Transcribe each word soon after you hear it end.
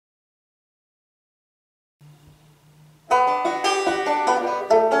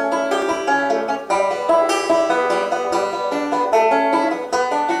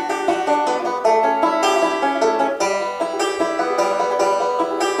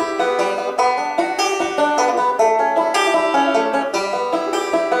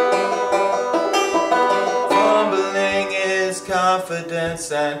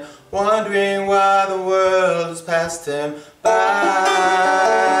Providence and wondering why the world has passed him by.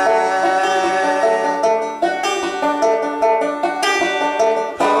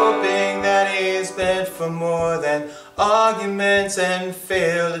 Hoping that he's meant for more than arguments and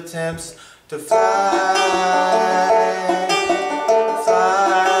failed attempts to fly.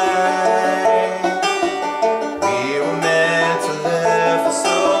 We were meant to live for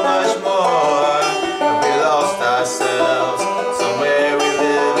so much more, and we lost ourselves. Somewhere we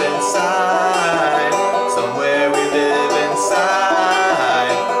live inside. Somewhere we live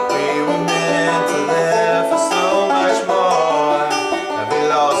inside. We were meant to live for so much more, and we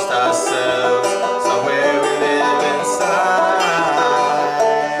lost ourselves. Somewhere we live inside.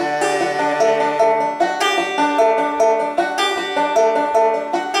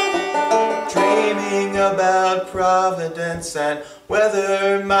 Dreaming about Providence and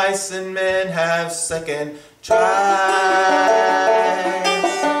whether mice and men have second tries.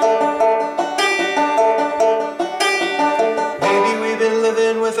 Maybe we've been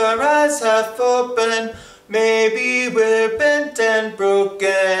living with our eyes half open. Maybe we're bent and broken.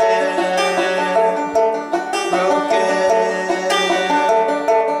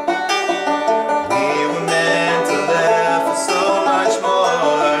 We were meant to live for so much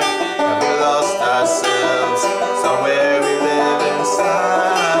more, and we lost ourselves. Somewhere we live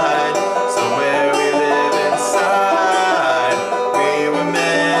inside. Somewhere we live inside. We were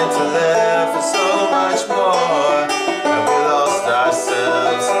meant to live for so much more, and we lost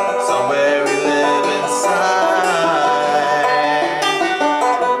ourselves. Somewhere we live inside.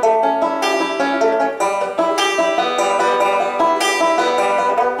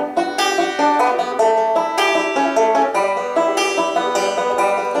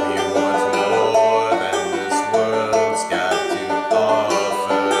 We want more than this world's got to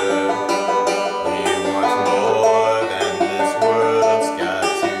offer. We want more than this world's got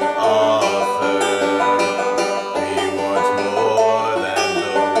to offer. We want more than the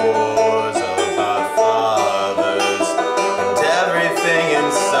wars of our fathers, and everything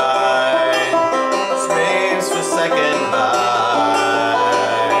inside screams for second life.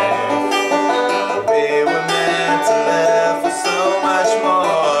 We were meant to live for so much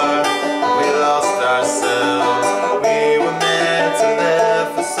more, we lost ourselves. We were meant to live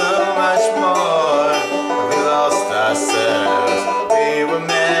for so much more, we lost ourselves. We were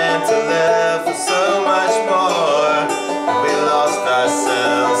meant to live for so much more, we lost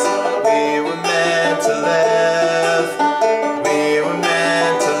ourselves. We were meant to live. We were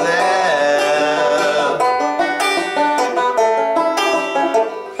meant to live.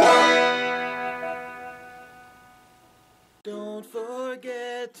 Don't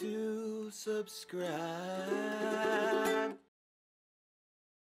forget to subscribe.